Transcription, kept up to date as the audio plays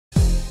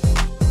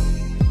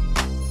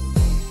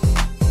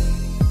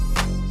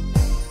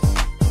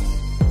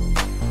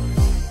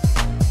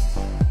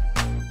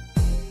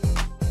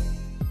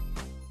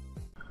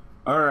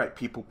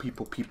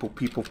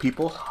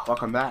people.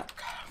 Welcome back.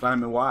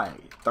 Vitamin Y,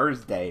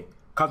 Thursday,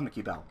 Cosmic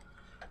Yubel.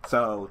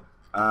 So,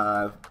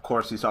 of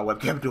course, you saw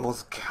Webcam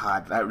Duels.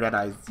 God, that Red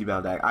Eyes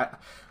Yubel deck.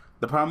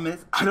 The problem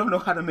is, I don't know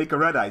how to make a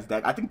Red Eyes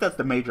deck. I think that's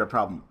the major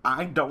problem.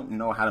 I don't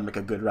know how to make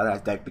a good Red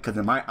Eyes deck because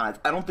in my eyes,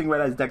 I don't think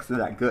Red Eyes decks are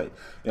that good,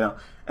 you know.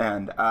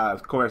 And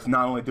of course,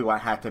 not only do I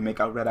have to make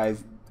a Red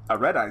Eyes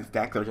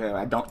deck, which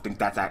I don't think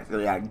that's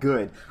actually that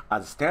good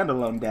as a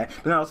standalone deck,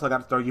 but I also got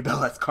to throw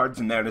Yubel cards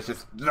in there, and it's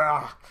just,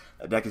 the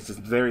deck is just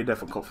very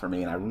difficult for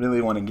me, and I really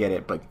want to get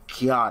it, but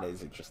God,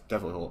 is it just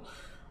difficult.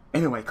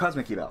 Anyway,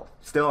 Cosmic Yubel,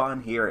 still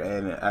on here,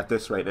 and at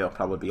this rate, it'll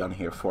probably be on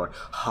here for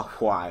a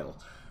while.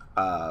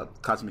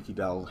 Cosmic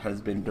Yubel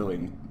has been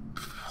doing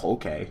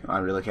okay. I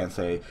really can't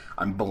say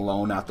I'm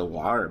blown out the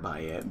water by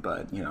it,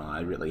 but, you know,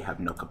 I really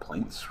have no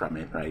complaints from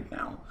it right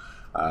now.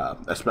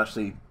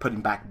 Especially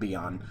putting back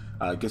Beyond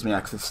gives me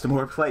access to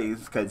more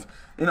plays, because,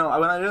 you know,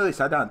 when I really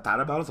sat down and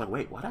thought about it, I was like,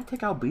 wait, why'd I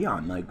take out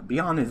Beyond? Like,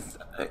 Beyond is,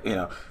 you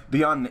know,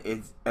 Beyond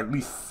is at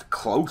least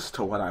close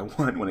to what I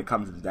want when it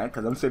comes to the deck,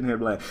 because I'm sitting here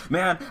like,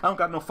 man, I don't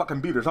got no fucking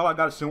beaters, all I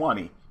got is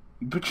Suwani,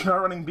 but you're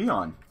not running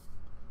Beyond.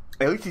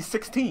 At least he's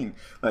 16.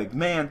 Like,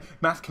 man,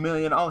 Masked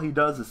Chameleon, all he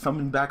does is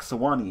summon back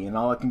Suwani, and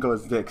all I can go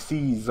is the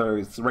Xyz or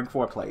his rank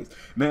 4 plays.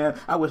 Man,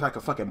 I wish I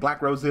could fucking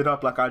Black Rose it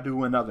up like I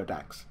do in other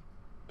decks.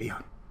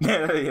 Beyond.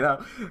 You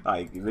know,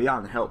 like,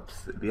 Beyond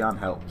helps. Beyond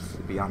helps.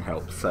 Beyond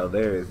helps. So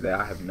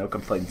I have no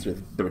complaints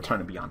with the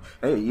return of Beyond.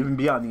 Hey, even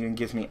Beyond even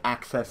gives me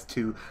access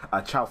to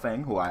Chao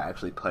Feng, who I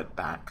actually put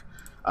back.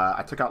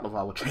 I took out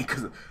Laval Chain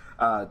because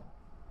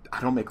I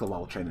don't make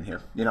Laval Chain in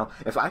here. You know,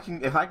 if I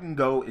can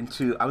go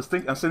into, I'm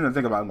sitting there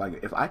thinking about,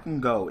 like, if I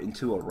can go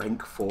into a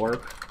rank 4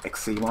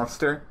 XC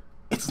monster,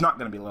 it's not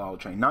going to be Laval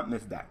Chain. Not in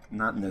this deck.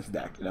 Not in this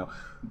deck, you know.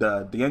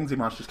 The Yangtze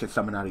monsters can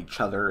summon out each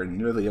other, and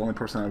really the only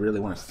person I really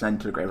want to send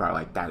to the graveyard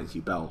like that is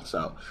Yubel.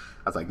 So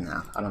I was like,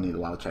 nah, I don't need a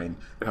Laval Chain.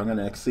 If I'm going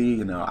to XC,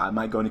 you know, I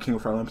might go into King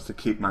of Olympus to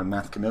keep my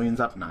Masked Chameleons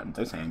up. Not in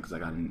this hand, because I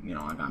got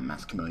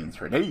Masked Chameleons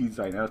for days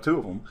right now, 2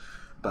 of them.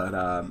 But,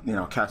 you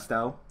know,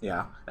 Castel,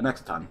 yeah, and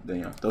Exoton, you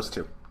know, those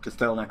 2.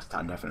 Castel and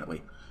Exoton,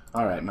 definitely.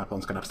 Alright, my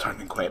opponent's gonna start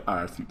and quit.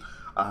 Alright,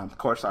 of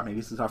course, our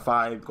Medises are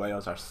 5,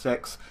 Goyos are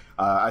 6.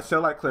 I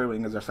still like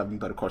Clearwing as our 7,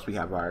 but of course we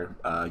have our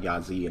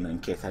Yazi, and then in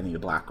case I need a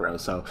Black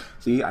Rose. So,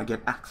 see, I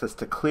get access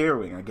to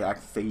Clearwing, I get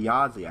access to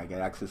Yazi, I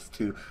get access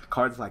to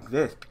cards like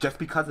this, just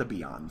because of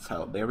Beyond.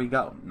 So, there we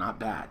go. Not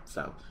bad.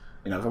 So,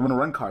 you know, if I'm gonna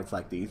run cards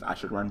like these, I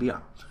should run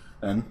Beyond.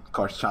 And, of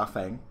course, Chao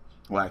Feng,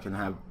 what I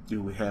can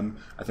do with him,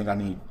 I think I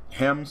need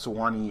him,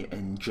 Suwani,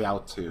 and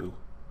Jiaotu.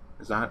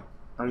 Is that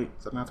right?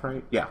 Is that math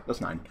right? Yeah, that's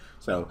 9.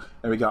 So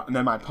there we go. And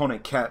then my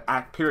opponent cannot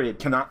activate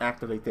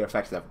the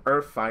effects of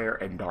Earth, Fire,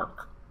 and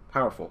Dark.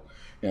 Powerful.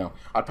 You know,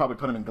 I'd probably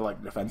put him into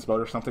like defense mode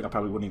or something. I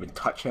probably wouldn't even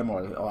touch him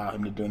or allow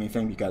him to do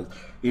anything, because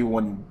even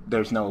when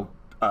there's no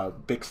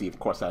Bixie, of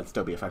course, that'd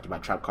still be affected by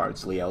trap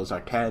cards. Leos are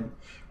 10,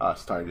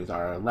 Starters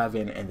are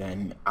 11, and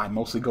then I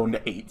mostly go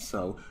into 8.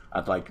 So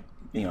I'd like,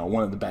 you know,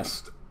 one of the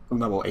best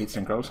level 8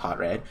 synchros, Hot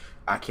Red.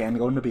 I can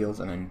go into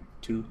Beals and then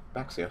 2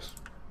 Baxios.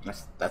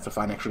 That's a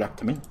fine extra deck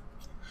to me.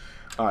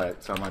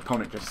 Alright, so my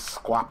opponent just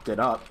squapped it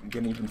up and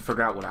didn't even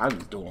figure out what I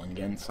was dueling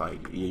against.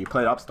 Like, you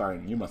played Upstart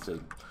and you must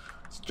have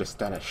just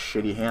had a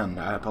shitty hand.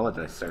 I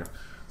apologize, sir.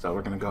 So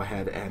we're going to go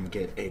ahead and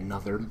get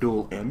another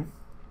duel in.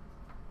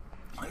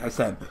 Like I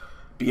said,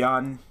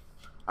 Beyond,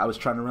 I was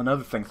trying to run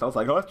other things. So I was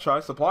like, oh, let's try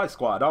Supply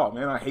Squad. Oh,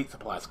 man, I hate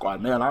Supply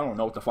Squad. Man, I don't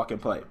know what to fucking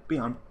play.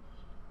 Beyond.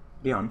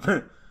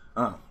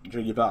 Oh,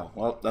 Yubel.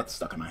 Well, that's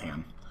stuck in my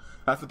hand.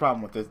 That's the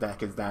problem with this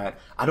deck, is that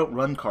I don't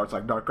run cards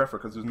like Dark Griffer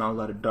because there's not a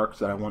lot of darks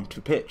that I want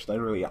to pitch.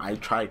 Literally, I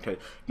try to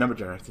number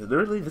generate. So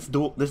literally, this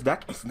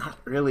deck is not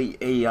really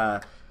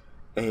a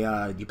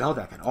Yubel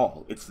deck at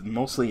all. It's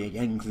mostly a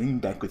Yang Zing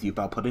deck with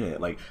Yubel put in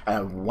it. Like, I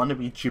have 1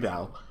 of each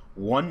Yubel,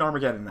 1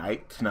 Armageddon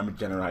Knight to number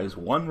generalize,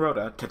 1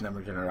 Rhoda to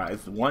number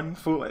generalize, 1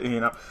 Fool. You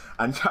know,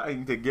 I'm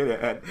trying to get it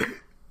at.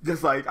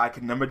 Just like I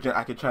could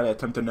try to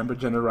attempt to number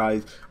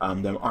generalize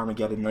the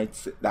Armageddon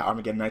Knights, that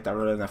Armageddon Knight that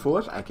wrote in that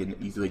Foolish, I can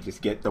easily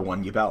just get the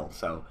 1 Yubel.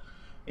 So,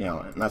 you know,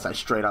 unless I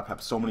straight up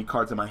have so many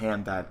cards in my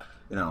hand that,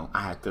 you know,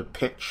 I had to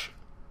pitch,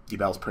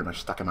 Yubel's pretty much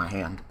stuck in my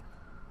hand.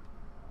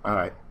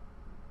 Alright.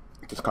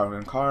 Discard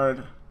 1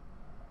 card.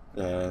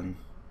 Then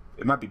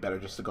it might be better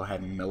just to go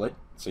ahead and mill it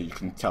so you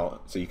can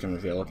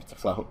reveal it.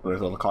 It's a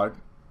reveal the card.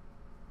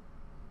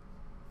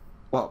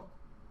 Well,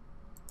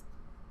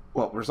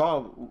 stop.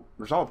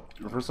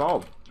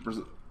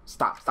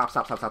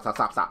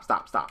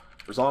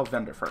 Resolve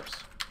vendor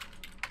first.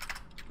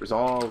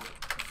 Resolve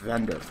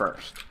vendor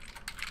first.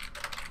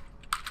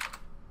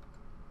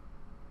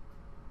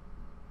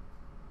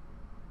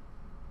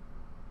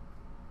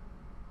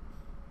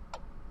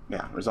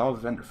 Yeah, resolve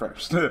vendor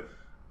first.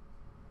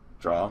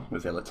 Draw,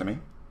 reveal it to me.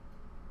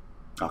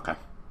 Okay.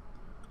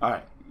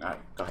 Alright,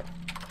 go ahead.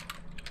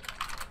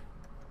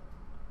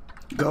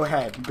 Go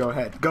ahead,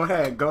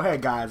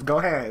 guys. Go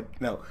ahead.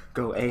 No,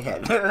 go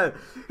ahead.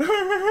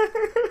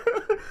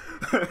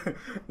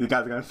 You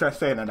guys are gonna start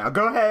saying that now.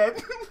 Go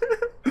ahead.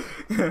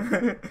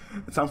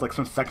 It sounds like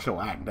some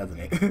sexual act, doesn't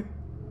it?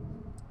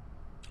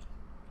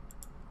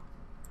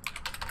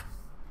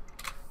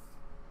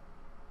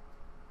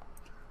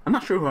 I'm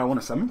not sure who I want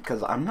to summon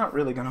because I'm not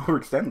really gonna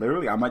overextend.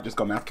 Literally, I might just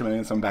go masculine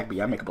and summon back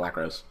B. I make a black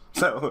rose.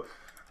 So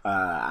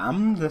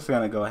I'm just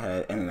gonna go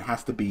ahead, and it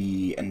has to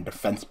be in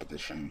defense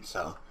position.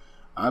 So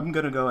I'm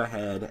gonna go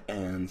ahead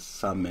and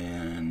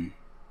summon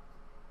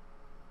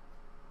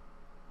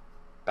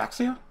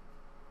Baxia.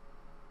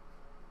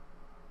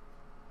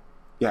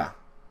 Yeah,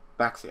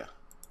 Baxia.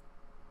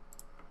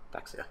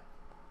 Baxia.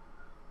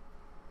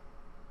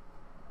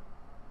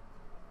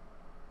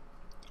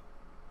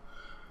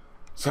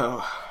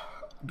 So,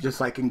 just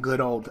like in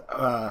good old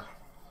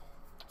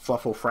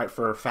Fluffle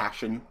Frightfur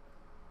fashion,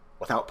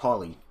 without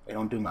Polly, they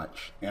don't do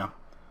much. You know,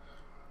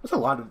 there's a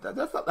lot of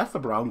that's the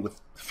problem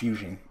with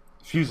fusioning,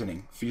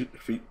 fusing.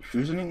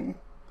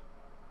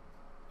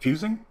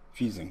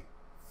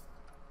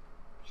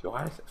 So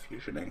why is it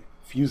fusioning?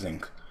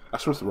 Fusing.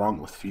 That's what's wrong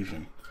with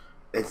fusion.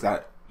 Is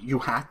that you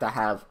have to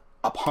have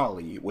a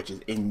poly which is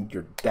in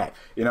your deck.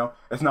 You know,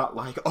 it's not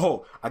like,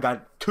 oh, I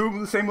got two of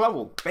the same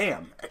level,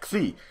 bam,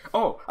 XC.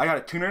 Oh, I got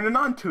a tuner and a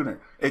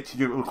non-tuner. It's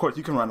of course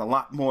you can run a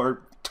lot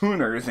more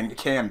tuners than you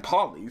can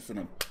polys, and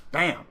then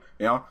bam,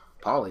 you know.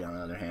 Poly on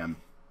the other hand,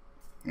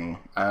 like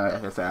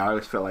I said, I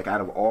always feel like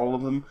out of all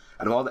of them,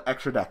 out of all the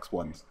extra decks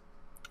ones,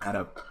 out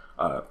of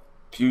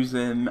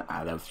Fusion,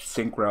 out of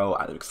Synchro,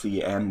 out of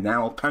XC, and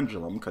now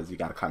Pendulum, because you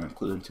got to kind of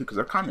include them too, because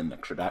they're kind of an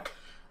extra deck.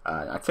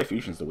 I'd say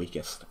Fusion's the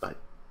weakest, but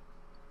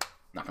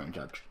not gonna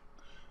judge.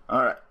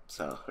 Alright,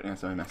 so we're gonna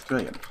say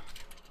Masculine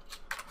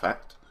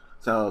effect.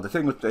 So the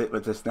thing with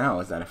this now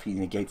is that if he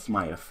negates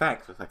my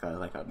effect with like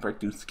a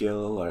breakthrough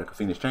skill or a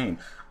Phoenix Chain,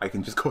 I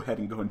can just go ahead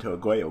and go into a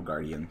Goyo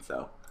Guardian.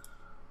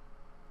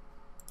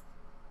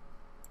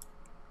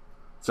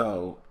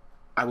 So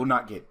I will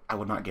not get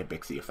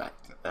Bixie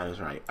effect. That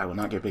is right. I will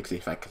not get Bixie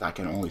effect because I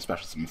can only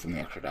special summon from the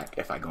extra deck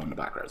if I go into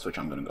Black Rose, which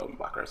I'm gonna go into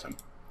Black Rose.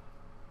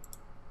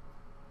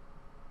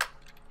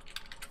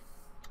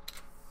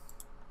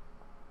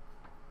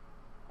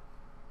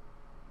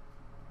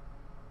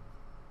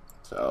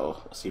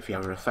 So let's see if you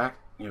have an effect,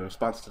 your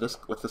response to this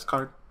with this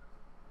card.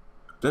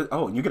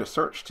 Oh, and you get a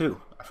search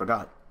too. I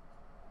forgot.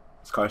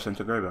 This card is sent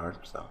to graveyard,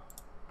 so.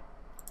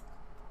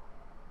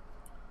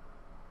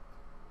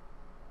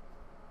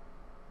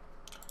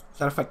 Is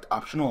that effect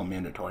optional or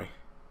mandatory?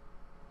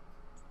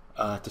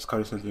 This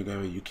card is sent to your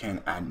graveyard, you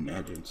can add an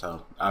engine,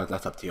 so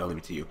that's up to you. I'll leave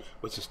it to you.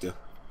 What's this do?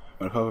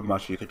 When a Pokemon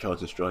monster you control is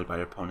destroyed by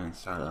your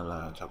opponent's one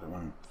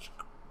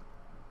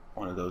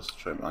of those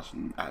destroyed monsters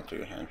and add to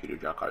your hand if you do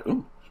draw a card.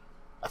 Ooh.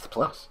 That's a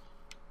plus.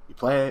 You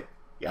play it,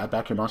 you add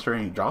back your monster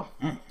and you draw.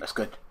 That's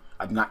good.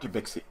 I did not get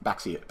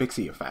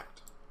Bixie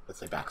effect. Let's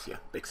say Bixie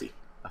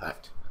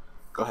effect.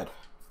 Go ahead.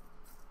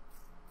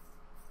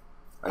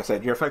 Like I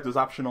said, your effect was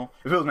optional.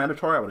 If it was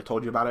mandatory, I would have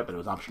told you about it, but it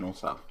was optional,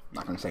 so I'm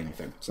not gonna say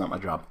anything. It's not my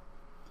job.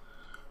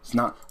 It's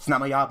not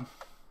my job.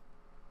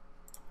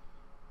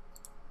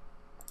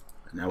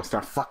 And now we'll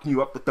start fucking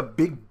you up with the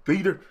big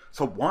beater,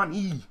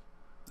 Sawani. And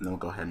then we'll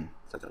go ahead and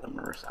set that in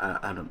reverse.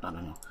 I don't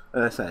know.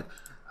 Like I said,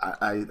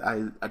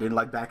 I didn't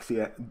like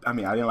Baxia. I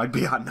mean, I didn't like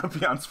Beyond. No,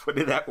 Beyond's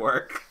putting in that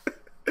work.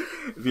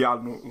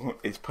 Beyond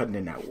is putting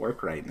in that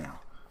work right now.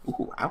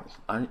 Ooh, ow.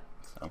 Alright,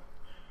 so.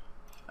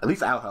 At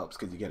least ow helps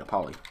because you get a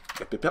poly.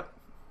 Yep.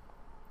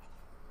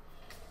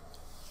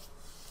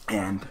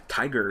 And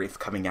Tiger is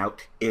coming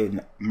out in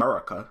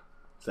America.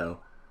 So,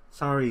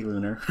 sorry,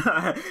 Lunar.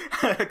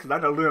 Because I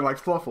know Lunar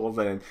likes Fluffles,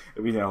 and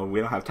we don't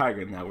have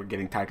Tiger now. We're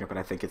getting Tiger, but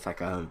I think it's like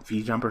a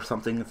V jump or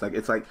something.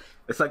 It's like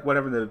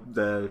whatever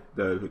the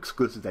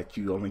exclusive that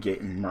you only get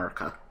in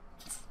America,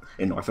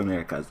 in North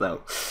America.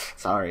 So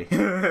sorry,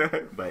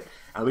 but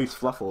at least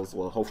Fluffles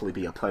will hopefully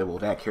be a playable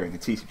deck here in the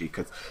TCG,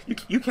 because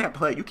you can't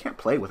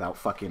play without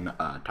fucking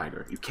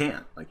Tiger. You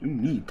can't. Like, you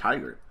need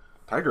Tiger.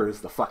 Tiger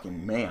is the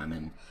fucking man,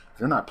 and if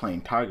you're not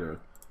playing Tiger,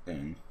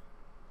 then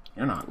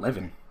you're not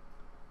living.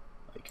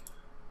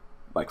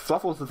 Like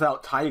Fluffles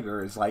without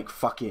Tiger is like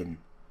fucking,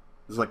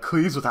 is like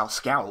Cleaves without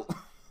Scout.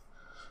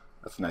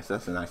 That's nice.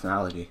 That's a nice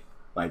analogy.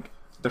 Like,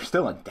 they're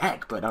still a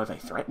deck, but I was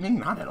like, threatening?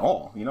 Not at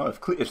all. You know,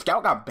 if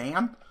Scout got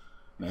banned,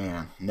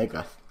 man,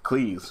 nigga,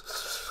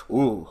 Cleaves,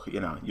 ooh, you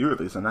know, you were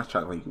losing that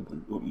shot. Like,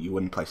 you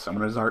wouldn't play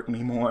Summoner's Art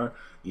anymore.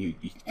 You'd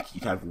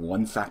have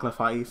one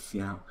sacrifice.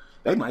 You know,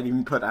 they might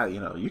even put out. You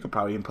know, you could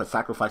probably even put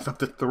sacrifice up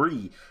to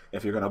 3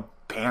 if you're gonna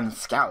ban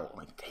Scout.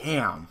 Like,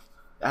 damn,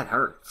 that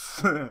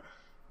hurts.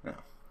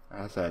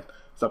 Like I said,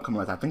 it's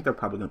upcoming. I think they're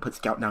probably going to put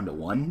Scout down to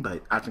 1,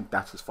 but I think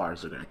that's as far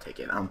as they're going to take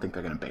it. I don't think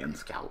they're going to ban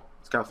Scout.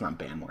 Scout's not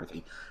ban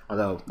worthy.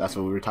 Although, that's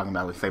what we were talking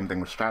about, the same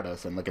thing with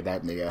Stratos, and look at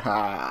that nigga.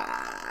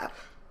 Ha!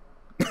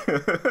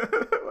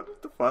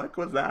 What the fuck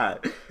was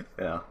that?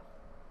 Yeah.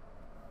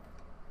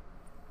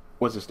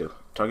 What's this do?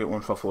 Target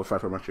 1 Fluffle or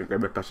 5 for monster.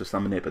 Graveyard pressure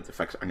summon it, but the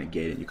effects are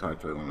negated. You can't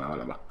play one.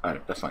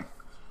 Alright, that's fine.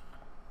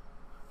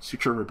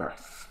 Suture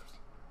Rebirth.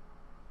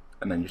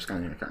 And then you're just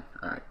going to your turn.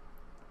 Alright.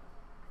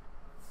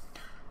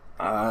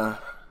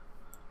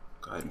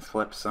 Go ahead and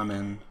flip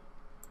summon,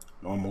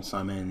 normal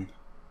summon,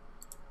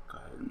 go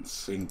ahead and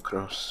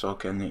Synchro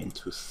Soken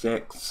into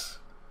 6,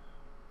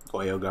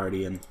 Goyo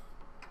Guardian.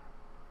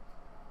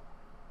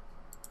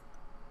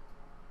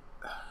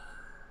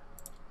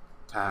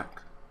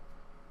 Attack.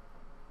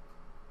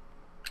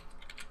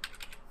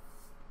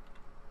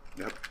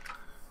 Yep.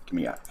 Give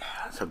me that.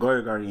 So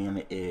Glory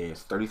Guardian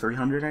is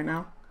 3,300 right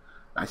now.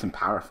 Nice and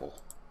powerful.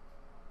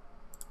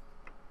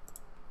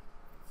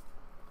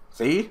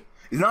 See?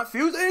 He's not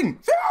fusing!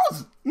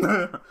 Fuse!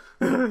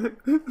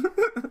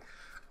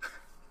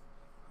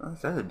 I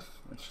said,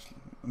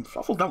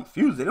 Shuffles don't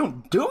fuse. They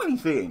don't do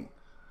anything.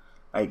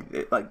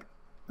 Like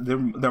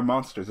their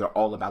monsters are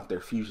all about their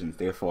fusions.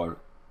 Therefore,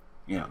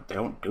 you know, they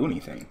don't do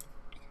anything.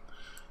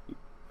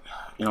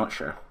 You know what?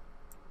 Sure.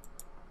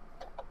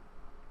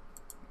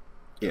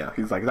 Yeah,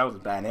 he's like, that was a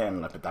bad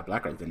hand, but that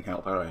Black Red didn't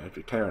help. Alright, I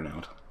your Terran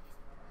out.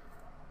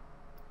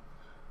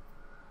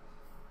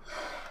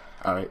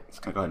 Alright, it's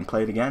gonna go ahead and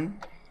play it again.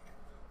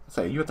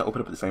 So you have to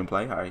open up the same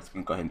play. Alright, it's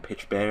gonna go ahead and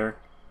pitch Bear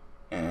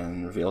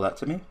and reveal that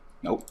to me.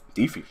 Nope,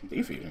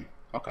 defusion.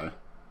 Okay.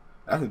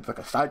 That's like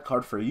a side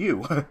card for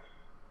you. Do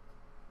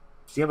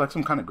you have like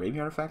some kind of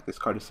graveyard effect? This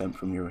card is sent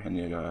from your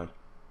hand.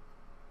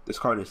 This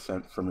card is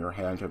sent from your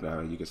hand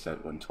to you can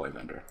set one toy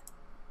vendor.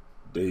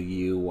 Do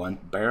you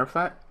want Bear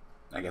effect?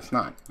 I guess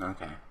not.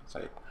 Okay.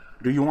 So,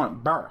 do you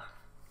want Burr?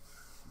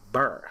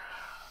 Burr.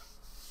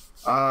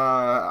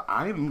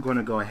 I'm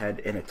gonna go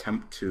ahead and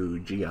attempt to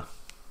Gia.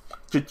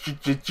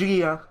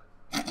 Gia.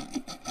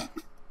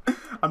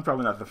 I'm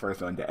probably not the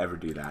first one to ever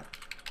do that.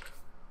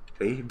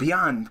 See?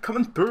 Beyond,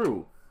 coming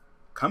through,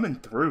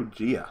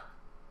 Gia.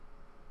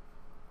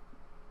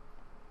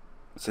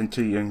 Send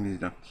 2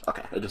 young.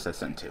 Okay, it just says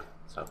send 2,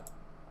 so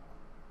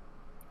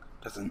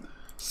doesn't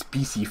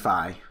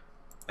specify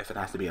if it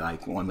has to be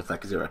like one with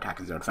like 0 attack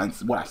and 0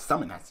 defense. What I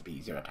summon has to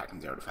be 0 attack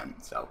and 0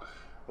 defense. So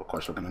of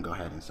course we're gonna go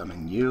ahead and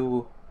summon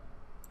you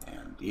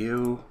and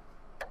you.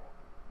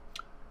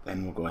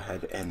 Then we'll go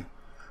ahead and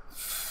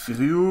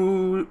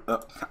fuse.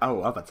 Oh, I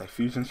was about to say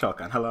fusion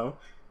shotgun. Hello,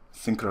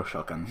 synchro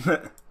shotgun.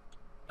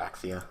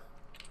 Axia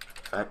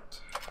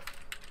effect.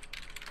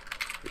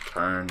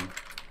 Return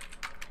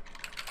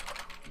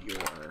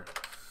your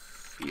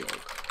field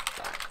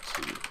back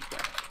to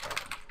deck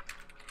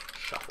and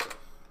shuffle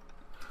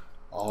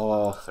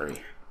all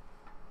 3,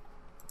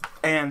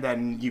 and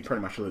then you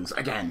pretty much lose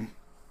again.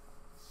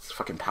 It's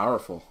fucking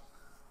powerful.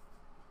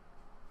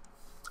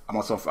 I'm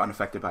also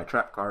unaffected by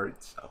trap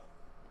cards, so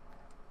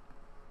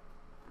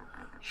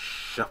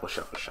shuffle.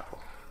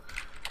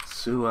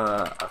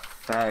 Sua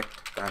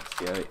effect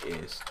Baxia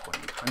is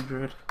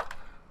 2,800.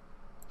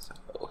 So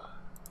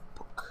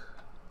book.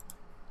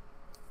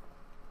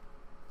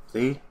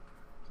 See?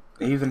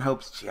 It even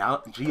helps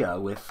Gia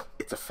with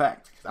its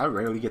effect. I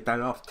rarely get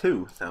that off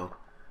too, so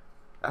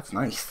that's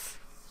nice.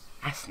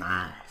 That's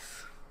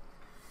nice.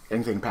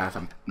 Anything path,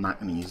 I'm not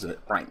gonna use it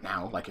right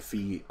now. Like if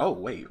he, oh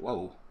wait,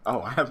 whoa,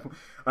 oh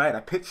I had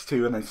a pitch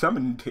 2 and then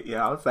summoned.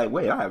 Yeah, I was like,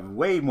 wait, I have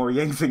way more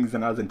Yangzings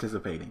than I was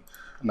anticipating.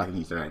 I'm not gonna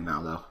use it right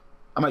now though.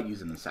 I might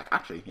use it in a sec.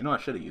 Actually, you know, I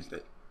should have used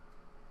it.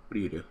 What do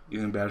you do?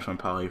 Using badge from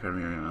poly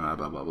from your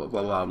blah blah blah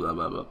blah blah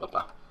blah blah blah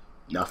blah.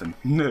 Nothing.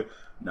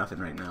 Nothing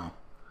right now.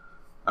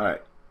 All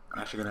right,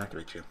 I'm actually gonna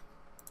activate you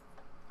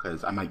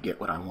because I might get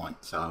what I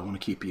want. So I want to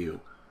keep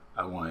you.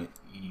 I want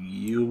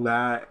you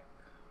back.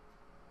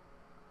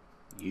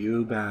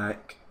 You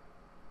back.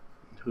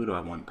 Who do I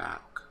want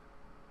back?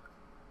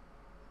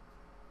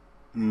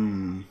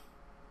 I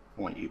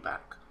want you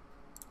back.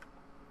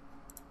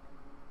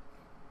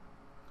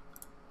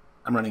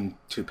 I'm running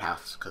 2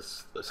 paths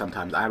because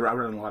sometimes I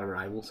run a lot of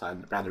rivals, so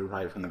I'd rather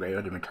revive it from the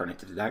graveyard and return it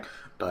to the deck.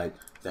 But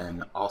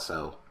then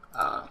also,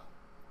 I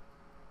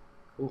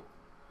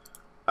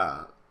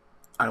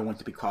don't want it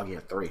to be cloggy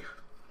at 3,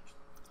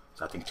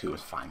 so I think 2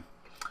 is fine.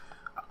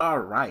 All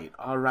right.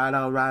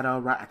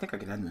 I think I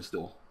can end this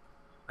duel.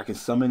 I can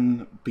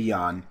summon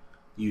Beyond,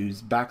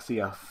 use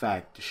Baxia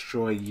effect,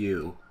 destroy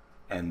you,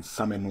 and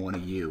summon one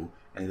of you,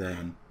 and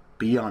then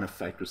Beyond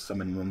effect will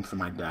summon one from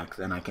my deck.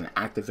 Then I can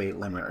activate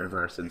Limit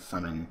Reverse and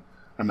summon.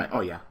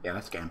 Oh yeah,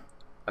 that's game.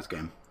 That's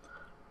game.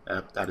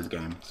 That is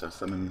game. So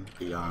summon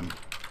Beyond,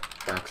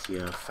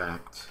 Baxia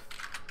effect,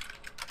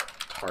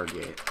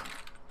 target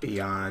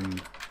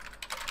Beyond,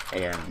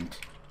 and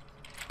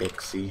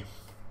Bixie.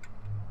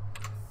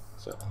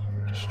 So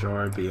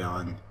destroy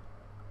Beyond,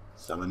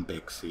 summon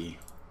Bixie,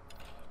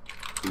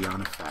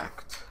 Beyond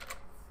effect.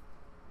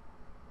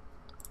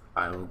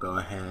 I will go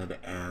ahead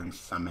and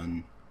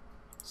summon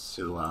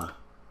Sua,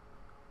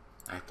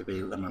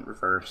 activate Limit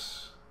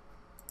Reverse,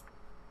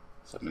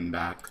 summon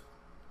back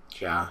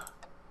Gia,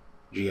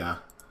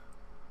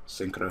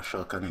 Synchro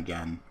Shotgun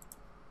again,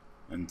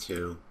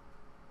 into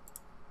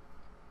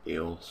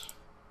Deals.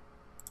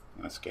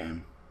 That's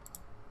game.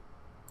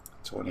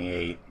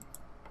 28,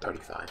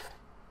 35.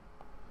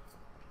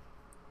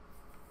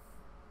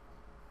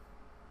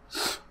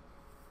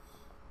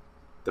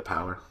 The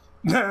power.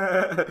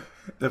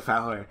 The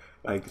power.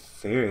 Like,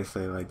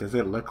 seriously, like, does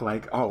it look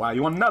like... Oh, wow,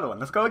 you want another one?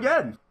 Let's go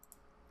again!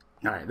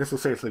 Alright, this will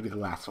seriously be the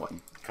last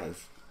one,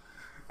 because...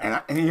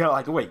 And you're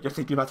like, wait, you're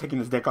thinking about taking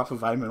this deck off of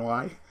Vitamin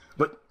Y?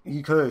 But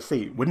you could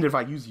say, when did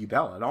I use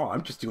Yubel at all?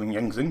 I'm just doing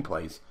Yang Zing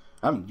plays.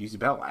 I haven't used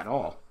Yubel at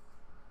all.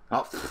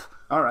 Oh,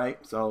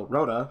 alright, so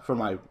Rhoda for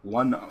my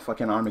one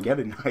fucking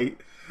Armageddon night,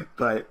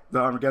 but the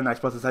Armageddon night's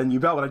supposed to send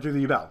Yubel, but I drew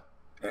the Yubel.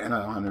 And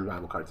I don't have any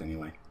rival cards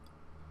anyway.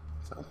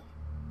 So,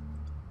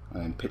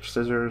 and pitch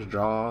scissors,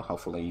 draw.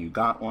 Hopefully you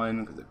got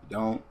one, because if you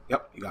don't,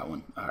 yep, you got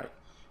one. Alright.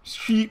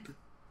 Sheep.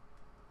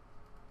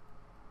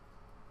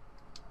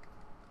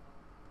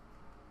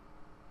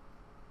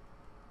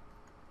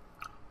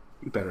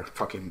 You better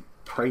fucking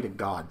pray to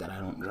God that I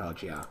don't draw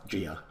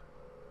Gia.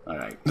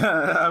 Alright.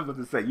 I was about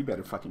to say, you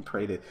better fucking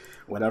pray to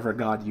whatever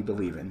God you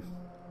believe in.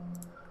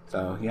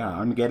 So, yeah,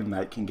 Armageddon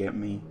Knight can get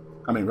me...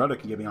 I mean, Rhoda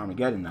can get me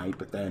Armageddon Knight,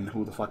 but then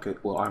who the fuck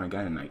will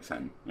Armageddon Knight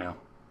send? You know?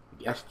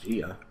 Yes,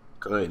 Gia.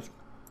 Good.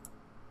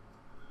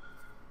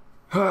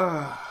 Do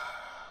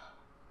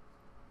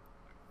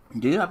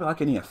you have,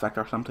 like, any effect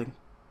or something?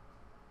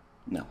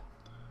 No.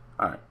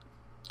 Alright.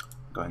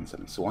 Go ahead and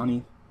send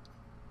Swanee.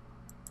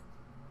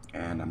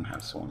 And I'm gonna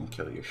have Swanee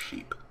kill your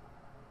sheep.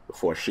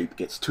 Before sheep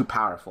gets too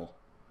powerful.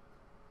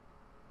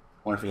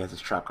 Wonder if he has his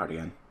trap card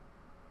again.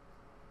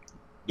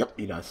 Yep,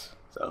 he does.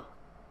 So,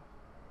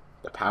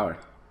 the power.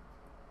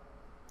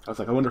 I was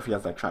like, I wonder if he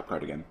has that trap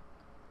card again.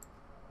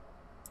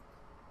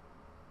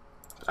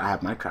 I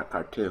have my trap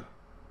card too.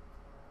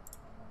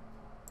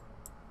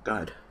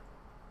 God.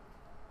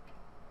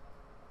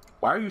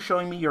 Why are you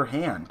showing me your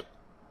hand?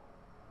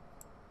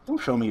 Don't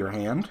show me your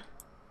hand.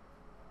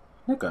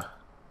 Nigga.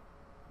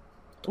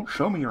 Don't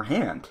show me your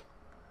hand.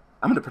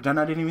 I'm gonna pretend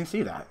I didn't even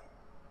see that.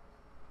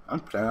 I'm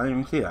gonna pretend I didn't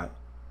even see that.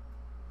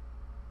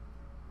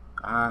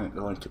 I'm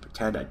going to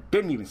pretend I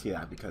didn't even see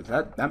that because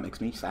that makes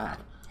me sad.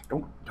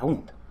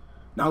 Don't.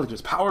 Knowledge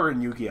is power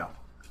in Yu-Gi-Oh!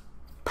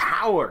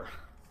 Power!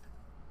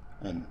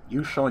 And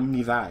you showing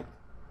me that.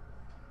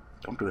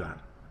 Don't do that.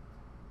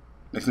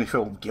 Makes me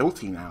feel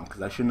guilty now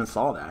because I shouldn't have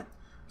saw that.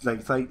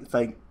 It's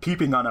like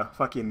peeping on a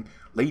fucking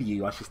lady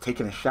while she's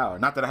taking a shower.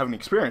 Not that I have any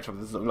experience with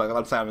this. Like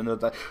I'm saying,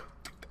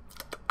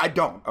 I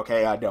don't.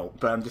 Okay, I don't.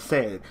 But I'm just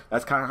saying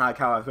that's kind of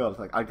how I feel. It's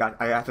like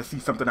I have to see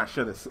something I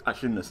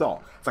shouldn't have saw.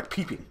 It's like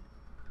peeping.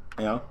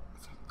 You know,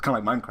 it's kind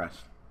of like Minecraft.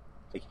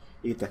 Like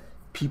you get to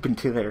peep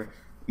into there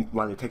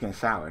while they're taking a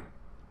shower.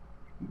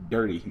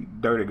 Dirty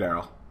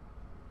girl.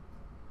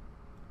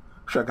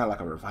 Sure, I got like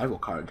a revival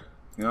card.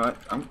 You know what?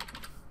 I'm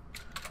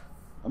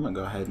gonna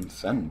go ahead and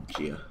send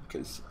Gia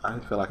because I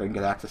feel like I can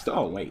get access to.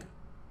 Oh wait,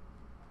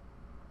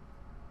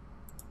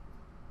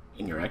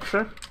 in your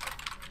extra.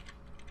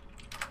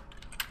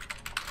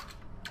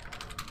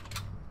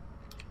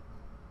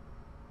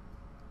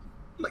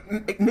 Like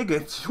nigga,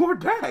 it's your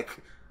deck.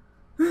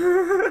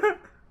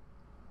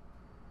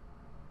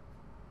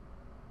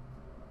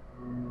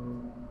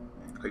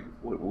 Like,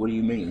 what do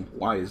you mean?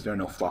 Why is there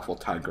no Fluffle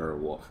Tiger or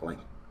Wolf? Like,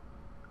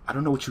 I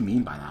don't know what you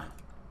mean by that.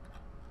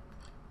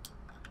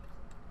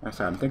 Like I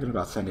said, I'm thinking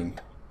about sending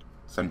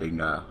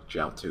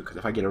Gel too, because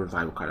if I get a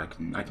revival card,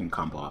 I can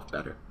combo off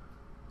better.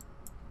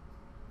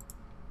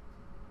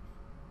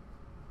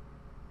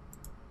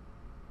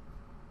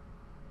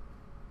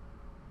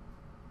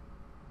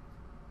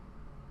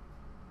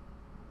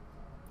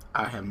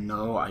 I have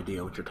no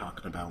idea what you're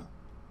talking about.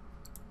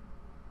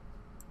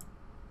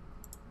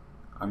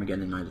 I'm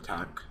getting a night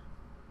attack.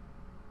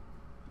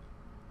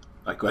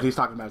 Like what he's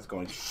talking about is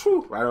going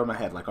shoo, right over my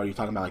head. Like, are you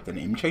talking about like the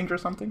name change or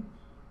something?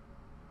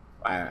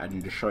 I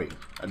need to show you.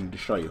 I need to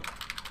show you.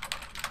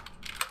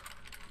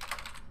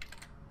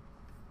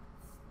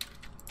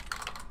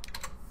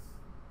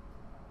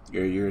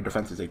 Your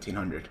defense is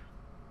 1800.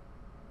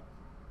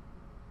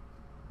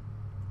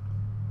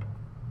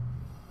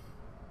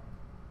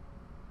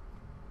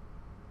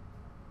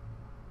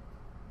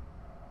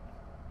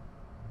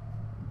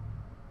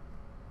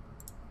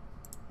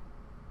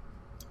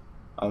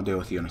 I'll deal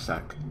with you in a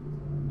sec.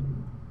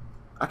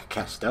 I could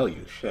Castell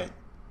you, shit.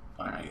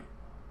 Alright.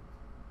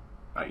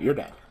 Alright, you're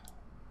dead.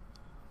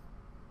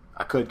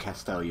 I could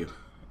Castell you.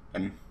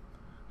 And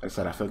like I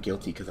said, I feel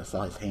guilty because I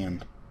saw his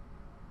hand.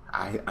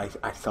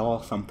 I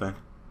saw something.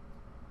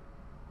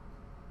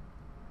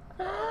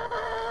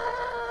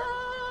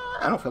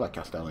 I don't feel like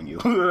Castelling you.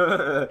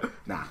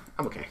 Nah,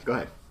 I'm okay. Go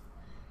ahead.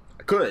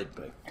 I could,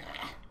 but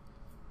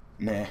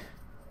nah.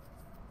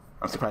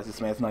 I'm surprised this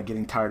man's not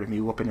getting tired of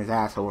me whooping his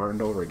ass over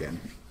and over again.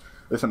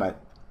 Listen, I'm not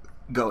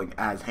going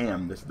as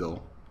ham this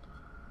duel.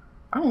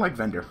 I don't like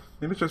Vendor.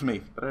 Maybe it's just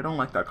me, but I don't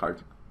like that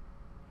card.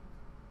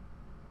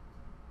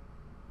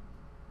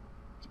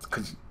 It's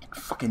because you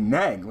fucking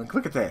nag. Like,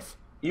 look at this.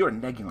 You are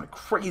negging like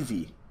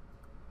crazy.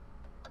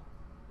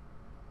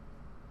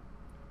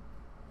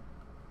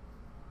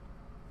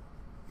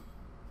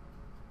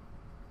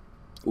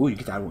 Ooh, you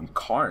could add one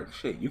card.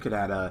 Shit, you could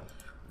add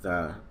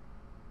the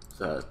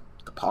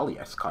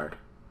PolyS card.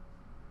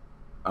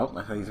 Oh,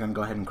 I thought he's gonna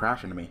go ahead and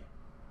crash into me.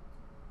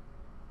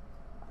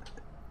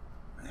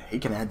 He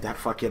can add that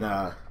fucking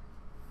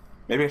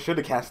maybe I should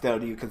have cast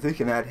out you because he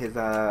can add his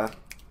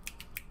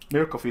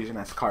Miracle Fusion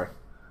as card.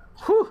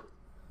 Whew.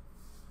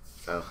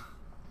 So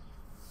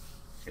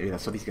maybe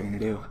that's what he's gonna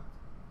do.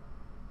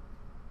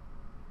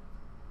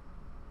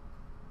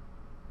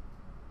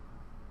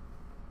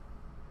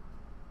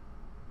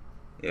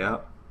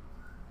 Yep.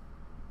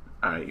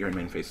 Alright, you're in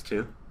main phase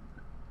 2.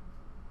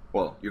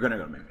 Well, you're gonna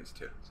go to main phase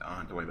 2, so I don't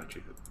have to worry about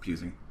you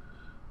abusing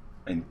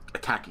and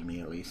attacking me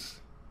at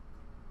least.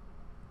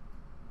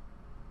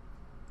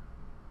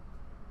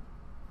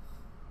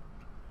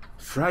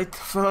 Fright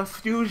for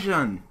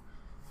fusion!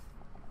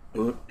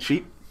 Oh,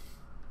 sheep?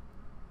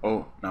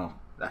 Oh, no.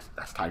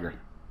 That's tiger.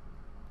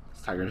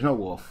 That's tiger. There's no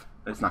wolf.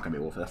 It's not gonna be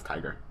a wolf, that's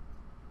tiger.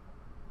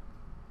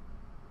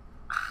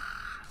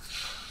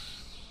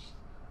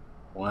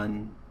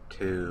 1,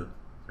 2,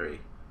 3.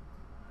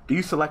 Do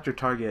you select your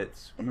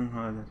targets? So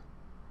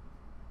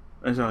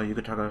you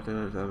could target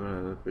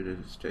the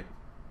stick.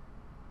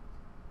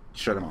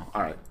 Destroy them all.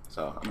 Alright,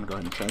 so I'm gonna go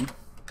ahead and train.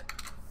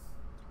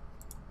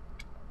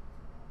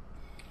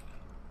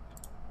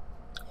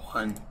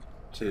 1,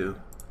 2,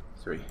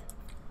 3.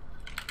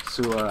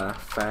 Sewer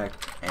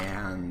effect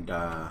and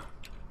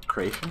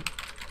creation.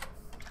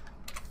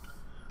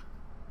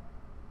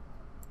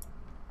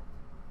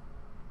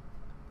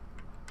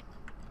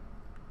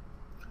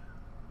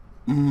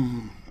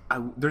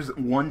 There's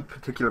one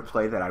particular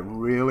play that I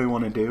really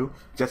want to do,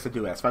 just to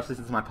do it, especially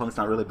since my opponent's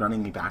not really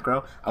running me back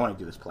row. I want to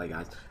do this play,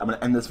 guys. I'm going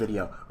to end this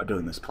video of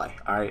doing this play,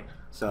 alright?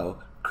 So,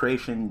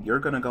 creation, you're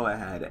going to go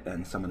ahead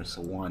and summon a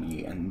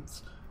Sawani, and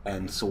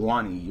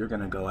Sawani, you're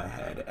going to go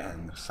ahead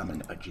and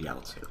summon a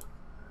GL2.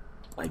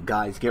 Like,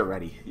 guys, get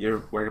ready.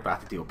 We're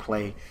about to do a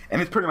play,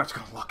 and it's pretty much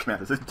going to lock him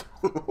out as a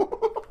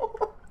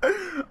duel.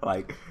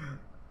 Like...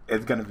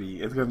 It's gonna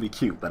be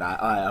cute, but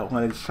I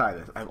wanted to try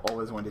this. I've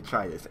always wanted to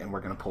try this, and we're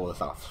gonna pull this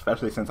off.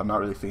 Especially since I'm not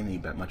really seeing any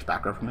much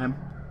background from him.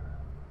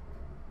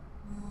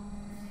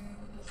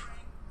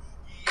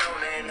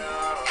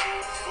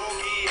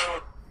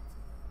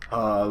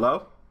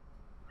 Hello?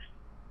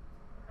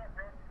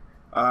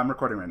 I'm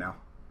recording right now.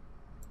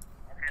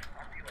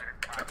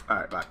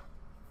 Alright, bye.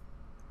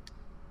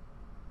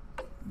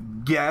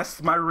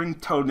 Yes, my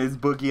ringtone is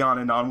Boogie On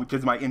and On, which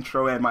is my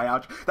intro and my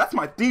outro. That's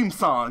my theme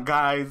song,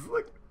 guys.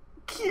 Like,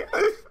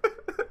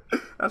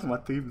 that's my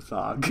theme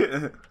song.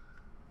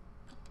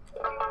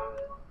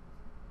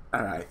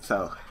 Alright,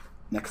 so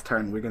next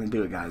turn we're gonna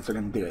do it, guys. We're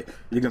gonna do it.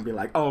 You're gonna be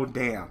like, oh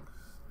damn.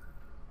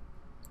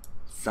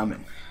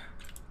 Summon.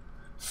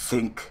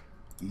 Sync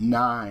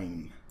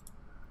 9.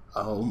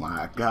 Oh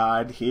my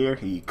god, here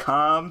he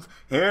comes.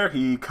 Here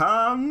he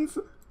comes.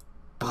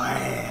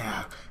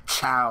 Blam.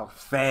 Chow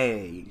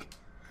Fang.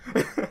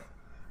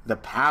 The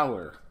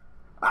power.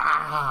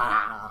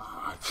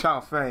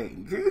 Chow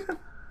Fang.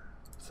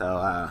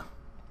 So,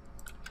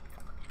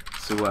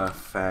 Sewer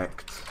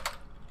effect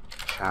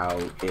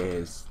Chow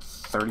is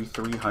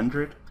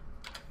 3,300.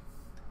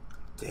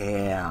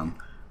 Damn.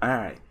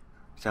 Alright.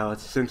 So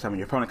it's assumed summon.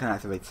 Your opponent can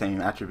activate the same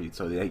attributes,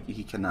 so that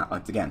he cannot,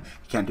 once again,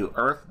 he can't do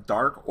earth,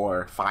 dark,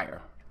 or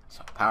fire.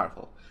 So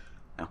powerful.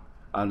 Now,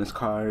 on this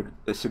card,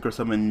 the secret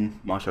summon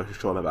monster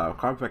destroyed by battle.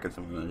 Card effect and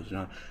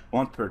summon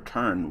once per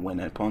turn. When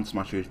an opponent's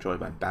monster is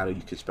destroyed by battle,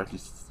 you can specially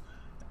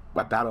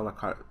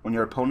when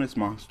your opponent's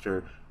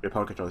monster, your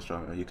opponent controls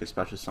destroyed, you can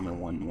specially summon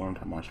one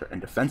time monster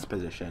in defense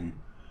position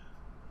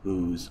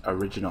whose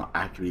original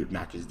attribute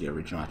matches the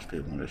original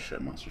attribute of one of the shit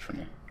monsters from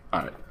you.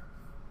 Alright.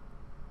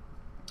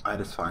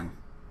 That is fine.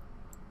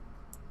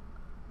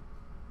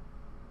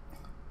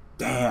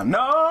 Damn,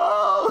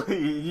 no!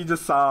 You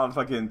just saw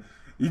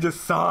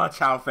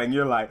Chow Fang.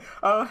 You're like,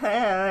 oh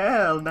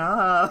hell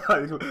no!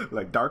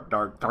 Like dark.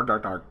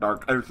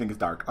 Everything is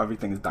dark.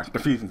 Everything is dark. The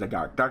fusions are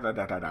dark.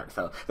 Dark.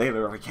 So they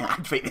literally can't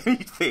activate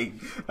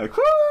anything. Like,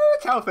 woo,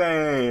 Chow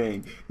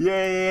Fang!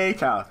 Yay,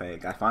 Chow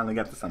Fang! I finally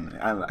got to summon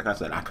it. Like I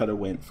said, I could have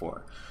went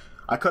for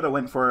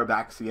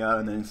Abaxia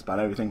and then spot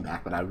everything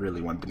back, but I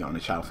really wanted to go into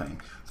Chow Fang.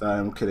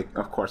 So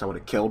of course I would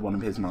have killed one of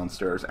his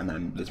monsters, and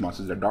then his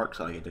monsters are dark,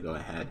 so I get to go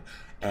ahead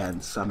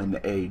and summon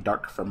a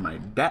dark from my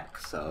deck.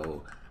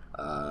 So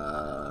I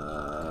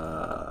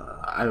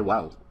don't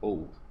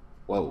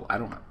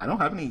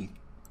have any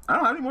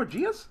more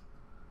Gias.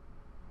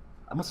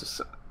 I must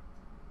have.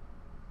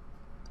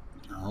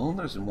 No,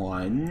 there's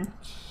 1,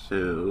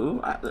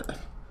 2. I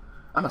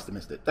must have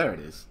missed it. There it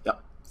is.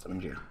 Yep,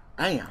 summon Gia.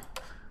 Damn.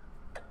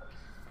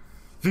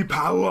 The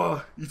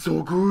power, it's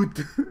so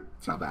good.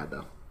 It's not bad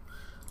though.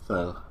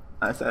 So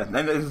I said,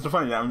 and it's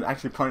funny. I'm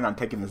actually planning on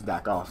taking this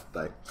deck off,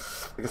 but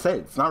like I said,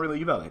 it's not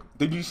really Yubel.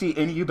 Did you see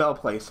any Yubel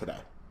plays today?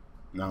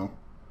 No.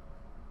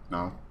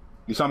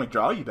 You saw me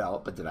draw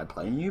Yubel, but did I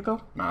play any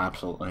Yubel? No,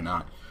 absolutely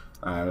not.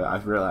 I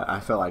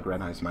feel like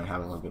Red Eyes might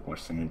have a little bit more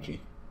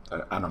synergy.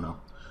 I don't know.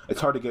 It's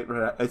hard to get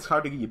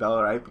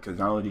Yubel right, because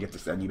not only do you get to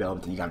send Yubel,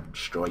 but then you gotta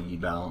destroy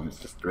Yubel, and it's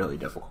just really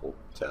difficult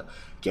to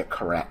get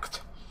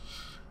correct.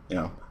 You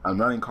know, I'm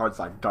running cards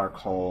like Dark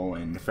Hole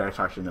and Nefarious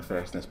Archer and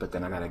Nefariousness, but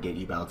then I gotta get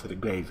Yubel to the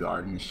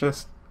graveyard, and it's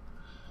just...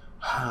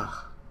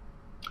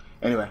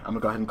 Anyway, I'm gonna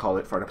go ahead and call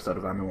it for an episode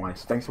of MNY.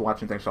 So thanks for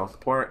watching, thanks for all the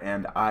support,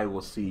 and I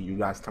will see you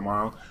guys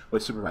tomorrow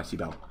with Supervise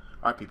Yubel.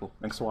 Alright people,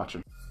 thanks for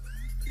watching.